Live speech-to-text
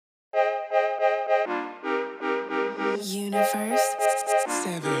Universe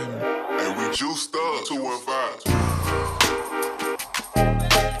 7. And we juiced up 215.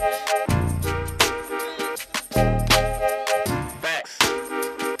 Facts.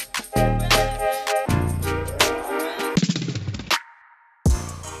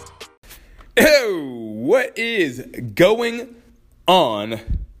 Oh, what is going on?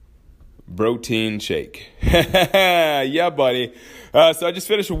 Protein shake. Yeah, buddy. So I just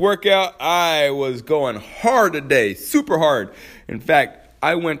finished a workout. I was going hard today, super hard. In fact,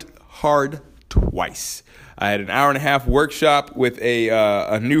 I went hard twice. I had an hour and a half workshop with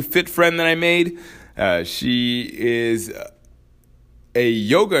a new fit friend that I made. She is a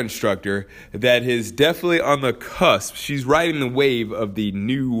yoga instructor that is definitely on the cusp. She's riding the wave of the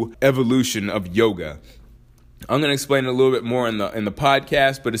new evolution of yoga. I'm going to explain it a little bit more in the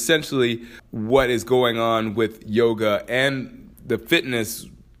podcast, but essentially what is going on with yoga and the fitness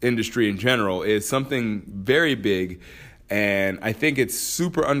industry in general is something very big, and I think it's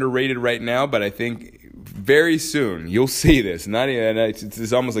super underrated right now, but I think very soon you'll see this.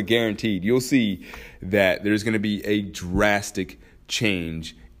 It's almost a guaranteed. You'll see that there's going to be a drastic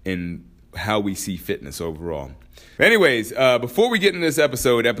change in how we see fitness overall. Anyways, before we get into this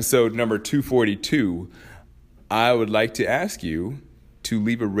episode number 242, I would like to ask you to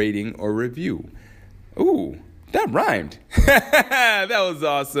leave a rating or review. Ooh, that rhymed. That was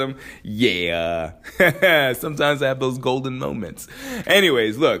awesome. Yeah. Sometimes I have those golden moments.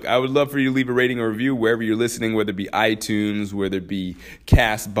 Anyways, look, I would love for you to leave a rating or review wherever you're listening, whether it be iTunes, whether it be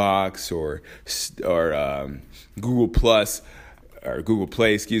CastBox or Google Plus. Or Google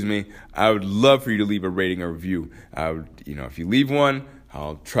Play, excuse me. I would love for you to leave a rating or review. I would, if you leave one,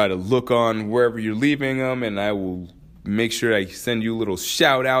 I'll try to look on wherever you're leaving them, and I will make sure I send you a little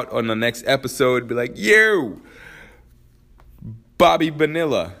shout out on the next episode. Be like, yo, Bobby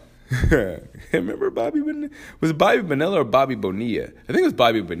Bonilla. Remember Bobby Bonilla? Was it Bobby Bonilla or Bobby Bonilla? I think it was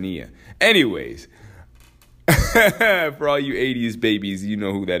Bobby Bonilla. Anyways, for all you 80s babies, you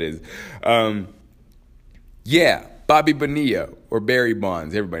know who that is. Yeah. Bobby Bonilla or Barry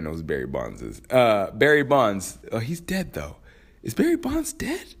Bonds. Everybody knows who Barry Bonds is. Barry Bonds. Oh, he's dead, though. Is Barry Bonds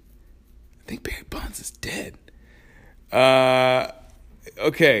dead? I think Barry Bonds is dead.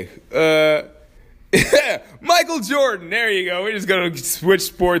 Okay. Michael Jordan. There you go. We're just going to switch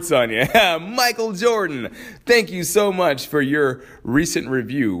sports on you. Michael Jordan. Thank you so much for your recent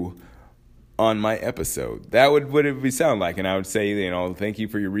review on my episode. That would what it would sound like, and I would say, thank you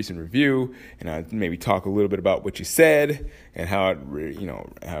for your recent review, and I'd maybe talk a little bit about what you said and how it,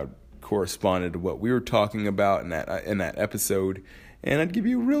 how it corresponded to what we were talking about in that episode, and I'd give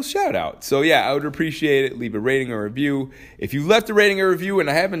you a real shout out. So yeah, I would appreciate it. Leave a rating or review. If you left a rating or review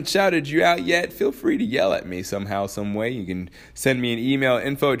and I haven't shouted you out yet, feel free to yell at me somehow, some way. You can send me an email,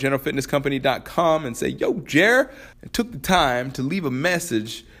 info@generalfitnesscompany.com, and say, yo, Jer, I took the time to leave a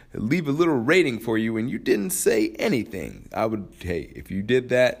message, leave a little rating for you, and you didn't say anything. If you did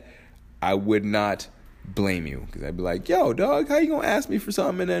that, I would not blame you, because I'd be like, yo, dog, how you going to ask me for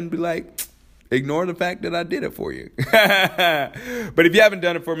something and then be like, ignore the fact that I did it for you. But if you haven't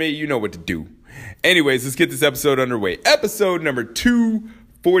done it for me, you know what to do. Anyways, let's get this episode underway. Episode number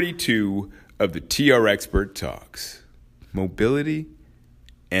 242 of the TR Expert Talks. Mobility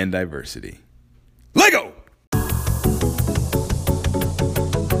and diversity. Lego!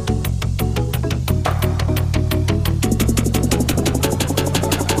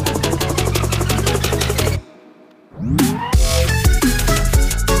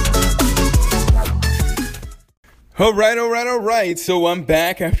 All right. So I'm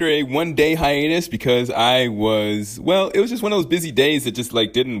back after a 1-day hiatus because it was just one of those busy days that just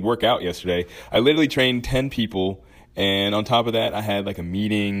didn't work out yesterday. I literally trained 10 people, and on top of that, I had a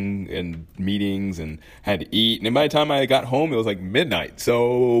meeting and meetings and had to eat. And by the time I got home, it was midnight.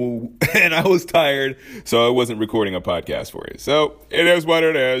 So, and I was tired, so I wasn't recording a podcast for you. So it is what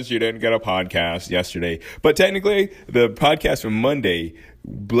it is. You didn't get a podcast yesterday, but technically the podcast from Monday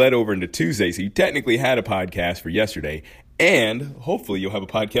bled over into Tuesday, so you technically had a podcast for yesterday, and hopefully you'll have a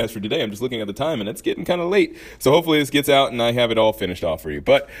podcast for today. I'm just looking at the time, and it's getting kind of late, so hopefully this gets out and I have it all finished off for you,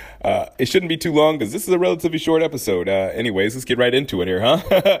 but it shouldn't be too long because this is a relatively short episode. Anyways, let's get right into it here,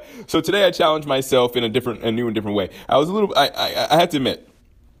 huh? So today I challenged myself in a new and different way. I have to admit,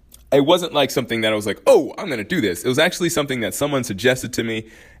 it wasn't something that I was oh, I'm going to do this. It was actually something that someone suggested to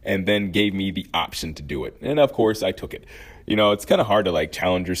me and then gave me the option to do it. And of course I took it. It's kind of hard to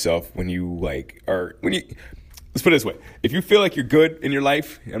challenge yourself when you let's put it this way. If you feel like you're good in your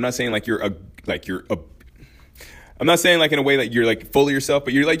life, I'm not saying I'm not saying in a way that you're full of yourself,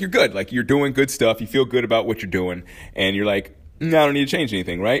 but you're good. You're doing good stuff. You feel good about what you're doing. And you're I don't need to change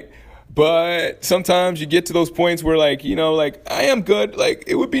anything, right? But sometimes you get to those points where like, like I am good. Like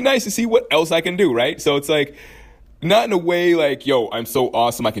it would be nice to see what else I can do, right? So it's like not in a way like, yo, I'm so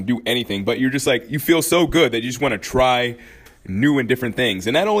awesome, I can do anything. But you're just like, you feel so good that you just want to try new and different things.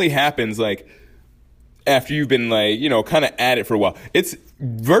 And that only happens like after you've been like, kind of at it for a while. It's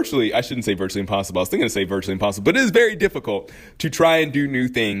virtually, I shouldn't say virtually impossible. I was thinking to say virtually impossible, but it is very difficult to try and do new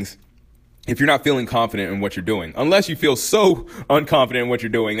things if you're not feeling confident in what you're doing, unless you feel so unconfident in what you're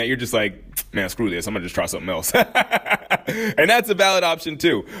doing that you're just like, man, screw this, I'm gonna just try something else. And that's a valid option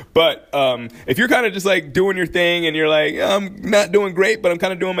too. But if you're kind of just like doing your thing and you're like, I'm not doing great, but I'm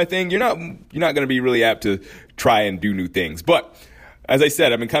kind of doing my thing, you're not gonna be really apt to try and do new things. But as I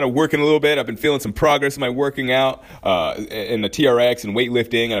said, I've been kind of working a little bit. I've been feeling some progress in my working out in the TRX and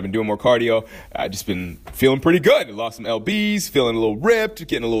weightlifting, and I've been doing more cardio. I've just been feeling pretty good. I lost some LBs, feeling a little ripped,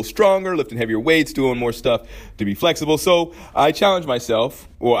 getting a little stronger, lifting heavier weights, doing more stuff to be flexible. So I challenged myself,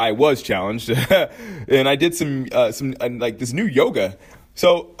 or I was challenged, and I did some like this new yoga.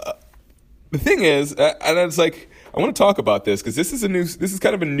 So the thing is, and it's like I want to talk about this because this is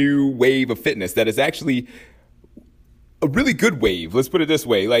kind of a new wave of fitness that is actually a really good wave. Let's put it this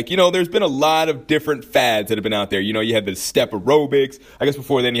way. Like, there's been a lot of different fads that have been out there. You had the step aerobics. I guess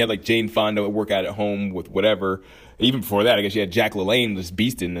before then you had like Jane Fonda workout at home with whatever. Even before that, I guess you had Jack LaLanne just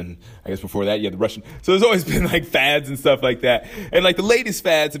beasting. And I guess before that you had the Russian. So there's always been like fads and stuff like that. And like the latest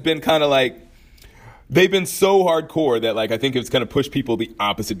fads have been kind of like, they've been so hardcore that like I think it's going to push people the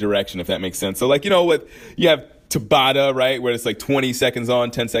opposite direction, if that makes sense. So like, what you have Tabata, right, where it's like 20 seconds on,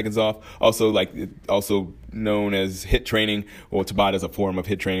 10 seconds off. Also known as HIIT training. Well, Tabata is a form of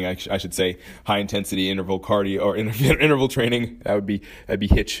HIIT training, I should say. High intensity interval cardio or interval training. That'd be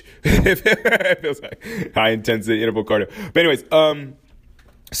hitch. It feels like high intensity interval cardio. But anyways,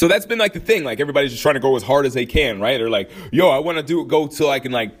 so that's been like the thing. Like everybody's just trying to go as hard as they can, right? Or like, yo, I want to go till I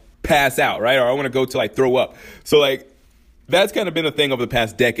can like pass out, right? Or I want to go till I throw up. So like that's kind of been a thing over the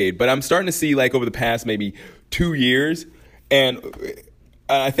past decade. But I'm starting to see like over the past maybe 2 years, and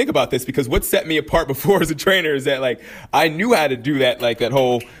I think about this because what set me apart before as a trainer is that like I knew how to do that, like that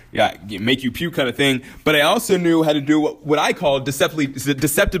whole make you puke kind of thing, but I also knew how to do what I call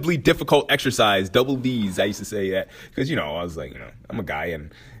deceptively difficult exercise, double D's. I used to say that because I was like, I'm a guy,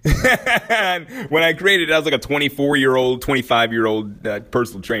 and and when I created it, I was like a 24-year-old, 25-year-old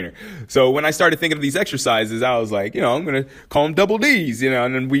personal trainer. So when I started thinking of these exercises, I was like, I'm going to call them double D's,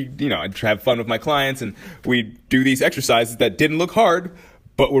 and then we, I'd have fun with my clients and we'd do these exercises that didn't look hard,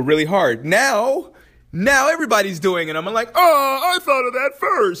 but were really hard. Now everybody's doing it. I'm like, I thought of that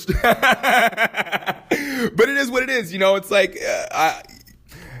first. But it is what it is. It's like,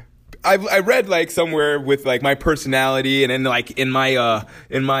 I read like somewhere with like my personality and then like in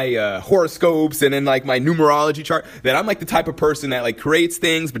my horoscopes and in like my numerology chart that I'm like the type of person that like creates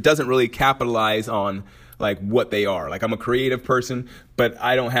things but doesn't really capitalize on like what they are. Like I'm a creative person, but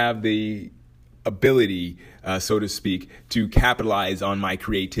I don't have the ability, so to speak, to capitalize on my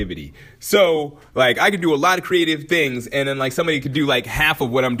creativity. So like I could do a lot of creative things and then like somebody could do like half of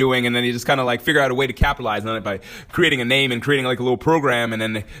what I'm doing and then you just kind of like figure out a way to capitalize on it by creating a name and creating like a little program and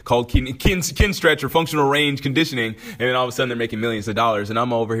then called kin stretch or functional range conditioning, and then all of a sudden they're making millions of dollars and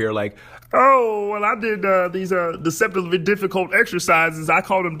I'm over here like, oh, well, I did these deceptively difficult exercises. I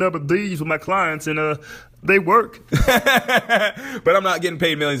call them double D's with my clients, and they work. But I'm not getting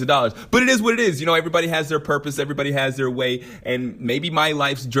paid millions of dollars. But it is what it is. Everybody has their purpose. Everybody has their way. And maybe my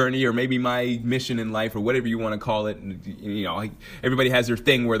life's journey or maybe my mission in life or whatever you want to call it, everybody has their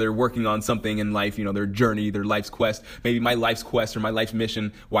thing where they're working on something in life, their journey, their life's quest. Maybe my life's quest or my life's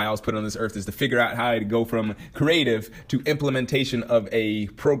mission, why I was put on this earth, is to figure out how to go from creative to implementation of a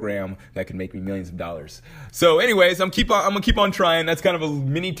program that can make me millions of dollars. So anyways, I'm gonna keep on trying. That's kind of a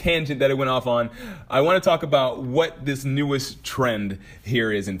mini tangent that I went off on. I want to talk about what this newest trend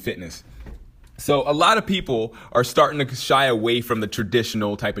here is in fitness. So a lot of people are starting to shy away from the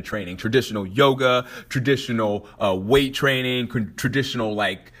traditional type of training, traditional yoga, traditional weight training, traditional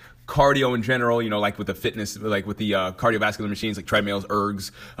like cardio in general, like with the fitness, like with the cardiovascular machines like treadmills,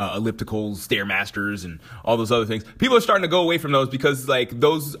 ergs, ellipticals, Stairmasters, and all those other things. People are starting to go away from those because like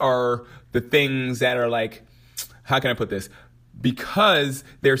those are the things that are like, how can I put this? Because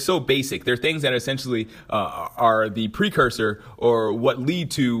they're so basic. They're things that essentially are the precursor or what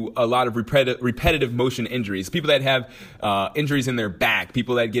lead to a lot of repetitive motion injuries. People that have injuries in their back,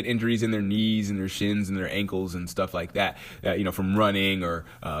 people that get injuries in their knees and their shins and their ankles and stuff like that, from running or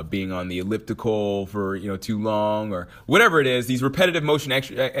being on the elliptical for too long or whatever it is. These repetitive motion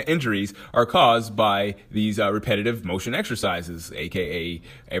injuries are caused by these repetitive motion exercises, aka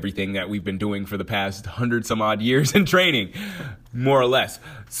everything that we've been doing for the past 100 some odd years in training. more or less.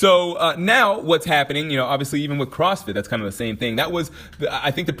 So now what's happening, obviously even with CrossFit, that's kind of the same thing. That was,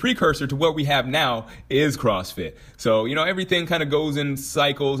 I think, the precursor to what we have now is CrossFit. So, everything kind of goes in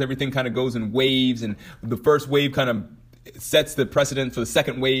cycles, everything kind of goes in waves, and the first wave kind of sets the precedent for the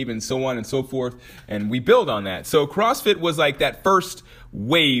second wave and so on and so forth, and we build on that. So CrossFit was like that first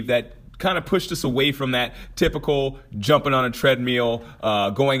wave that kind of pushed us away from that typical jumping on a treadmill,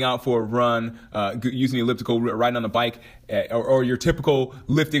 going out for a run, using the elliptical, riding on the bike, or your typical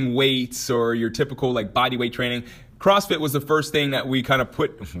lifting weights or your typical like body weight training. CrossFit was the first thing that we kind of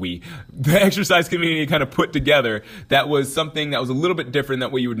the exercise community kind of put together that was something that was a little bit different than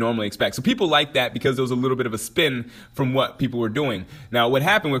what you would normally expect. So people liked that because there was a little bit of a spin from what people were doing. Now, what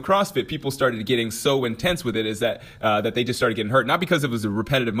happened with CrossFit, people started getting so intense with it is that they just started getting hurt. Not because it was a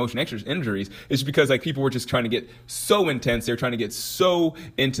repetitive motion injuries, it's just because like people were just trying to get so intense. They were trying to get so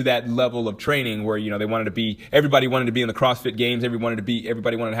into that level of training where, everybody wanted to be in the CrossFit games. Everybody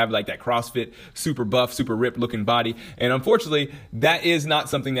wanted to have like that CrossFit super buff, super ripped looking body. And unfortunately, that is not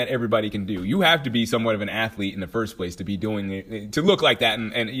something that everybody can do. You have to be somewhat of an athlete in the first place to be to look like that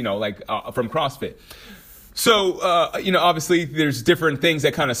and from CrossFit. So, obviously there's different things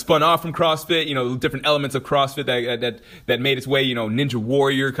that kind of spun off from CrossFit, different elements of CrossFit that made its way, Ninja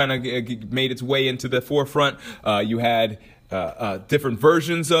Warrior kind of made its way into the forefront. You had different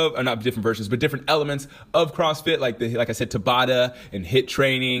versions of, not different versions, but different elements of CrossFit, like I said, Tabata and HIIT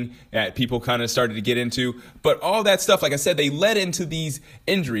training that people kind of started to get into. But all that stuff, like I said, they led into these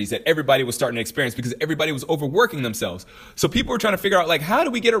injuries that everybody was starting to experience because everybody was overworking themselves. So people were trying to figure out, like, how do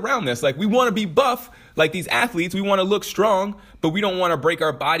we get around this? Like, we want to be buff like these athletes. We want to look strong, but we don't want to break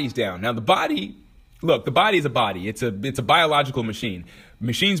our bodies down. Now, the body is a body. It's a biological machine.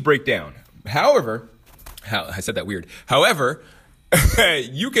 Machines break down. However, I said that weird. However,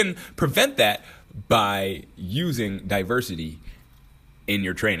 you can prevent that by using diversity in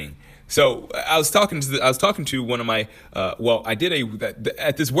your training. So I was talking to one of my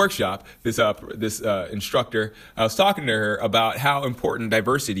at this workshop, this instructor. I was talking to her about how important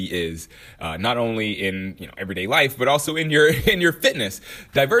diversity is, not only in everyday life, but also in your fitness.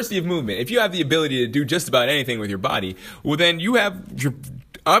 Diversity of movement. If you have the ability to do just about anything with your body, well then you're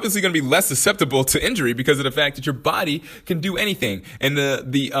obviously going to be less susceptible to injury because of the fact that your body can do anything. And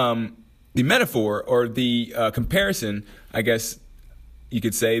the metaphor or the comparison, I guess you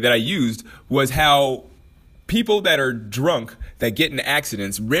could say, that I used was how people that are drunk that get in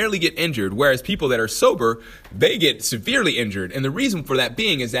accidents rarely get injured, whereas people that are sober, they get severely injured. And the reason for that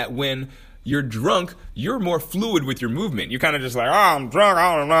being is that when you're drunk, you're more fluid with your movement. You're kind of just like, I'm drunk,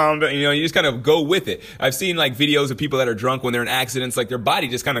 I don't know. You just kind of go with it. I've seen like videos of people that are drunk when they're in accidents, like their body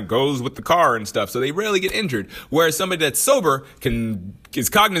just kind of goes with the car and stuff. So they rarely get injured. Whereas somebody that's sober is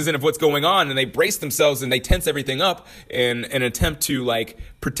cognizant of what's going on and they brace themselves and they tense everything up in an attempt to like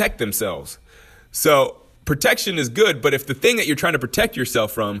protect themselves. So protection is good, but if the thing that you're trying to protect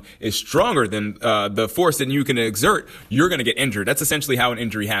yourself from is stronger than the force that you can exert, you're going to get injured. That's essentially how an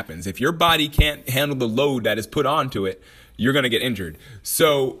injury happens. If your body can't handle the load that is put onto it, you're going to get injured.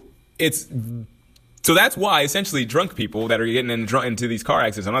 So that's why essentially drunk people that are getting into these car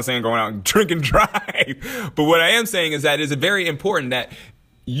accidents, I'm not saying going out and drink and drive, but what I am saying is that it's very important that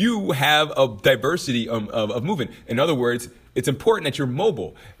you have a diversity of movement. In other words, it's important that you're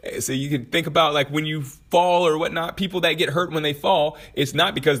mobile. So you can think about like when you fall or whatnot, people that get hurt when they fall, it's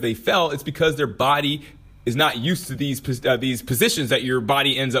not because they fell, it's because their body is not used to these positions that your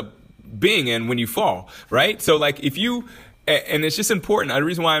body ends up being in when you fall, right? So like if you, and it's just important, the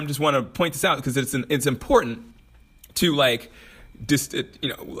reason why I just want to point this out because it's important to like,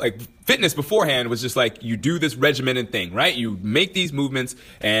 like fitness beforehand was just like you do this regimented thing, right? You make these movements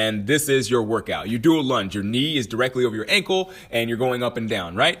and this is your workout. You do a lunge. Your knee is directly over your ankle and you're going up and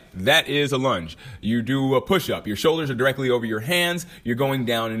down, right? That is a lunge. You do a push-up. Your shoulders are directly over your hands. You're going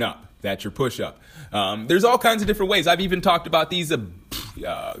down and up. That's your push-up. There's all kinds of different ways. I've even talked about these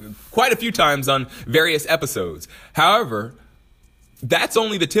quite a few times on various episodes. However, that's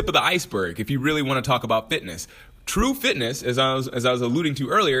only the tip of the iceberg if you really want to talk about fitness. True fitness, as I was alluding to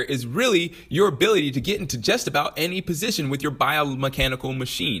earlier, is really your ability to get into just about any position with your biomechanical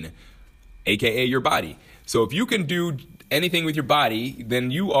machine, aka your body. So if you can do anything with your body, then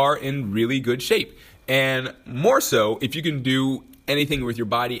you are in really good shape. And more so, if you can do anything with your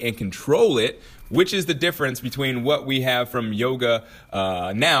body and control it, which is the difference between what we have from yoga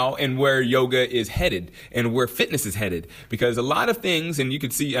now and where yoga is headed and where fitness is headed. Because a lot of things, and you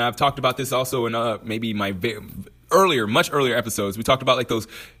can see, I've talked about this also in maybe my much earlier episodes, we talked about like those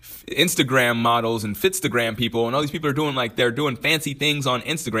Instagram models and Fitstagram people, and all these people are doing like, they're doing fancy things on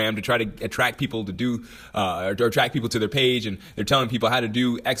Instagram to try to attract people to do, or attract people to their page, and they're telling people how to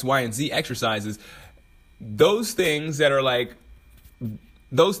do X, Y, and Z exercises. Those things that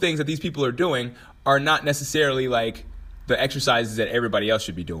these people are doing are not necessarily like the exercises that everybody else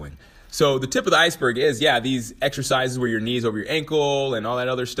should be doing. So the tip of the iceberg is, these exercises where your knees over your ankle and all that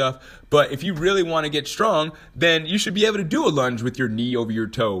other stuff. But if you really want to get strong, then you should be able to do a lunge with your knee over your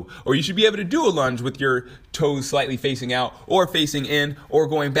toe. Or you should be able to do a lunge with your toes slightly facing out or facing in or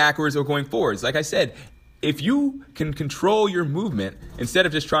going backwards or going forwards. Like I said, if you can control your movement instead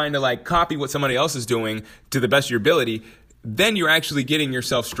of just trying to like copy what somebody else is doing to the best of your ability, then you're actually getting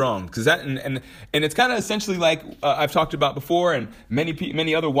yourself strong. Because that and it's kind of essentially like I've talked about before, and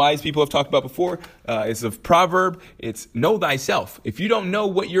many other wise people have talked about before. It's a proverb. It's know thyself. If you don't know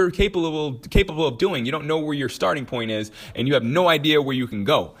what you're capable of doing, you don't know where your starting point is, and you have no idea where you can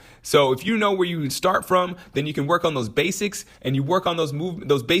go. So if you know where you start from, then you can work on those basics, and you work on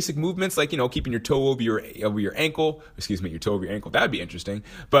those basic movements, like, keeping your toe over your ankle. Excuse me, your toe over your ankle. That'd be interesting.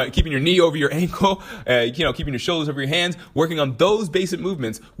 But keeping your knee over your ankle, keeping your shoulders over your hands, working on those basic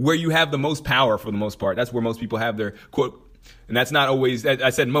movements where you have the most power for the most part. That's where most people have their quote. And that's not always, I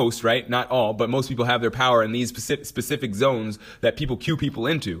said most, right? Not all, but most people have their power in these specific zones that people cue people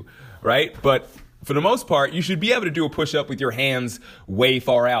into, right? But for the most part, you should be able to do a push-up with your hands way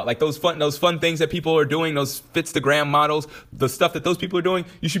far out. Like those fun things that people are doing, those Fitstagram models, the stuff that those people are doing,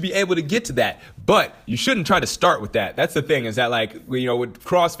 you should be able to get to that. But you shouldn't try to start with that. That's the thing, is that like, with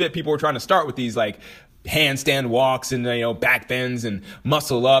CrossFit, people are trying to start with these like handstand walks and back bends and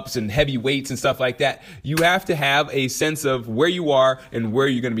muscle ups and heavy weights and stuff like that. You have to have a sense of where you are and where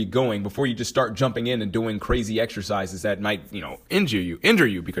you're going to be going before you just start jumping in and doing crazy exercises that might injure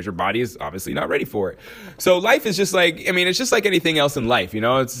you because your body is obviously not ready for it. So life is just like, it's just like anything else in life.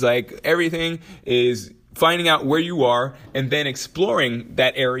 It's like everything is finding out where you are and then exploring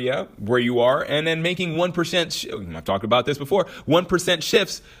that area where you are, and then making 1%, I've talked about this before, 1%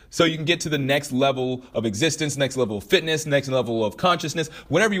 shifts so you can get to the next level of existence, next level of fitness, next level of consciousness,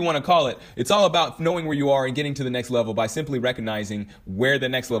 whatever you want to call it. It's all about knowing where you are and getting to the next level by simply recognizing where the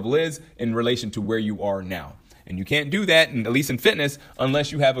next level is in relation to where you are now. And you can't do that, at least in fitness,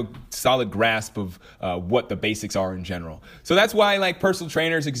 unless you have a solid grasp of what the basics are in general. So that's why like personal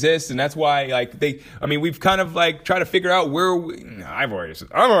trainers exist, and that's why like we've kind of like tried to figure out where I've always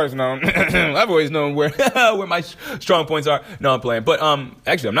known I've always known where where my strong points are. No, I'm playing, but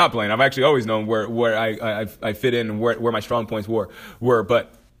actually I'm not playing. I've actually always known where I fit in and where my strong points were,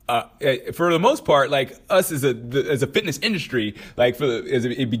 but. For the most part, like us as a fitness industry, like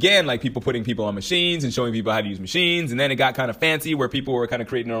it began like people putting people on machines and showing people how to use machines, and then it got kind of fancy where people were kind of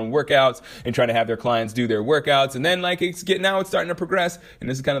creating their own workouts and trying to have their clients do their workouts, and then like now it's starting to progress, and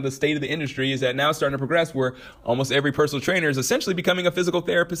this is kind of the state of the industry, is that now it's starting to progress where almost every personal trainer is essentially becoming a physical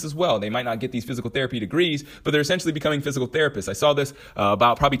therapist as well. They might not get these physical therapy degrees, but they're essentially becoming physical therapists. I saw this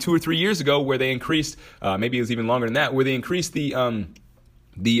about probably 2 or 3 years ago where they increased, maybe it was even longer than that, where they increased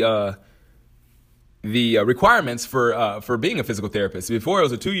the requirements for being a physical therapist. Before it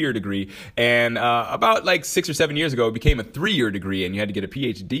was a 2-year degree, and about like 6 or 7 years ago, it became a 3-year degree, and you had to get a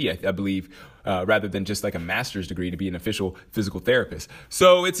PhD, I believe, rather than just like a master's degree to be an official physical therapist.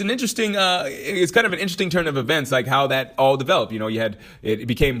 So it's it's kind of an interesting turn of events, like how that all developed. It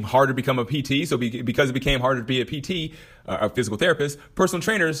became harder to become a PT, so because it became harder to be a PT, a physical therapist, personal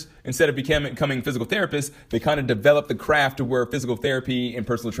trainers, instead of becoming physical therapists, they kind of developed the craft to where physical therapy and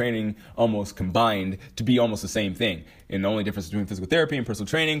personal training almost combined to be almost the same thing. And the only difference between physical therapy and personal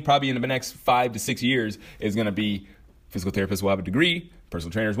training, probably in the next 5 to 6 years, is going to be physical therapists will have a degree,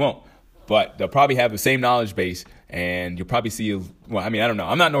 personal trainers won't. But they'll probably have the same knowledge base, and you'll probably see, I don't know.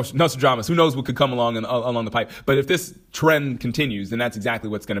 I'm not Nostradamus. Who knows what could come along the pipe. But if this trend continues, then that's exactly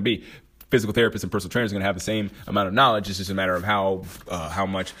what's going to be. Physical therapists and personal trainers are going to have the same amount of knowledge. It's just a matter of how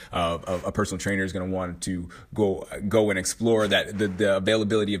much a personal trainer is going to want to go and explore that the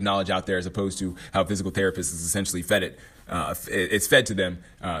availability of knowledge out there, as opposed to how a physical therapist is essentially fed it. It's fed to them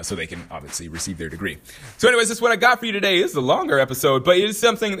so they can obviously receive their degree. So anyways, that's what I got for you today. This is a longer episode, but it is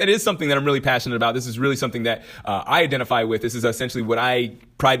something that I'm really passionate about. This is really something that I identify with. This is essentially what I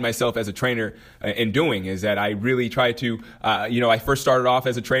pride myself as a trainer in doing, is that I really try to, I first started off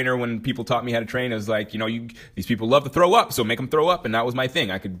as a trainer when people taught me how to train. It was like, these people love to throw up, so make them throw up. And that was my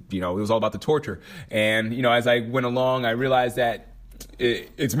thing. I could, it was all about the torture. And, as I went along, I realized that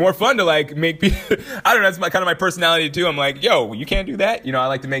it's more fun to like make people, I don't know, that's kind of my personality too. I'm like, yo, you can't do that. I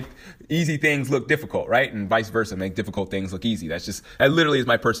like to make easy things look difficult, right? And vice versa, make difficult things look easy. That literally is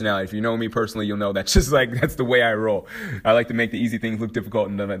my personality. If you know me personally, you'll know that's that's the way I roll. I like to make the easy things look difficult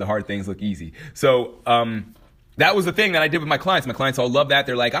and the hard things look easy. So, that was the thing that I did with my clients. My clients all love that.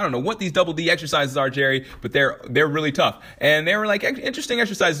 They're like, I don't know what these double D exercises are, Jerry, but they're really tough. And they were like interesting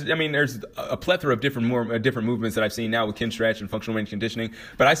exercises. I mean, there's a plethora of different movements that I've seen now with Kinstretch and functional range conditioning.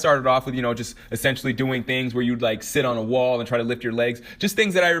 But I started off with, just essentially doing things where you'd like sit on a wall and try to lift your legs. Just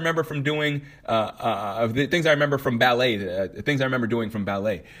things that I remember from doing, things I remember from ballet, things I remember doing from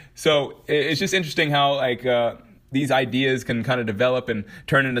ballet. So it's just interesting how these ideas can kind of develop and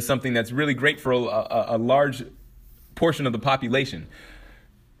turn into something that's really great for a large portion of the population.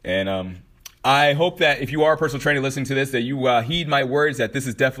 And I hope that if you are a personal trainer listening to this, that you heed my words, that this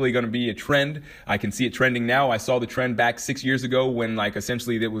is definitely going to be a trend. I can see it trending now. I saw the trend back 6 years ago when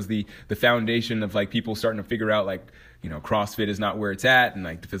essentially it was the foundation of people starting to figure out CrossFit is not where it's at, and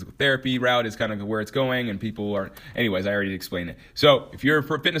the physical therapy route is kind of where it's going, and people aren't. Anyways, I already explained it. So if you're a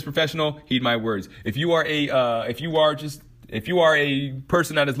fitness professional, heed my words. If you are a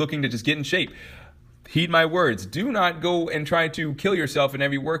person that is looking to just get in shape, heed my words. Do not go and try to kill yourself in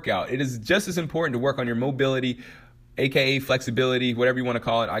every workout. It is just as important to work on your mobility, aka flexibility, whatever you want to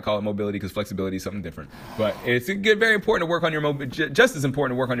call it. I call it mobility because flexibility is something different. But it's very important to work on your just as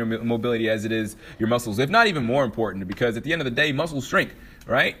important to work on your mobility as it is your muscles, if not even more important, because at the end of the day, muscles shrink,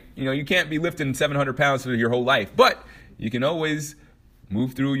 right? You can't be lifting 700 pounds for your whole life, but you can always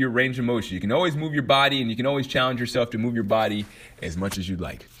move through your range of motion. You can always move your body, and you can always challenge yourself to move your body as much as you'd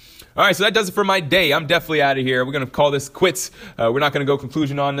like. All right, so that does it for my day. I'm definitely out of here. We're going to call this quits. We're not going to go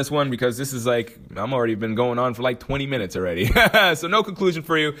conclusion on this one because this is I'm already been going on for 20 minutes already. So no conclusion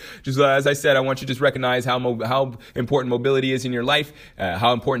for you. Just as I said, I want you to just recognize how important mobility is in your life,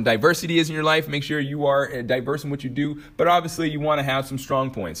 how important diversity is in your life. Make sure you are diverse in what you do, but obviously you want to have some strong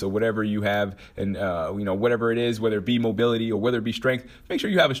points. So whatever you have, and whatever it is, whether it be mobility or whether it be strength, make sure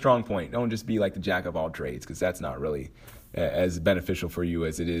you have a strong point. Don't just be like the jack of all trades, because that's not really as beneficial for you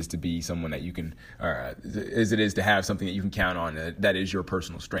as it is to be someone that you can, as it is to have something that you can count on that is your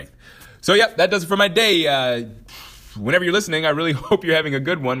personal strength. So yeah, that does it for my day. Whenever you're listening, I really hope you're having a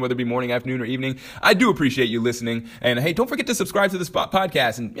good one, whether it be morning, afternoon, or evening. I do appreciate you listening. And hey, don't forget to subscribe to this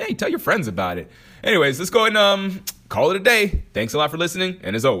podcast, and hey, tell your friends about it. Anyways, let's go and call it a day. Thanks a lot for listening.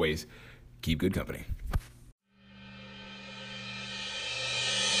 And as always, keep good company.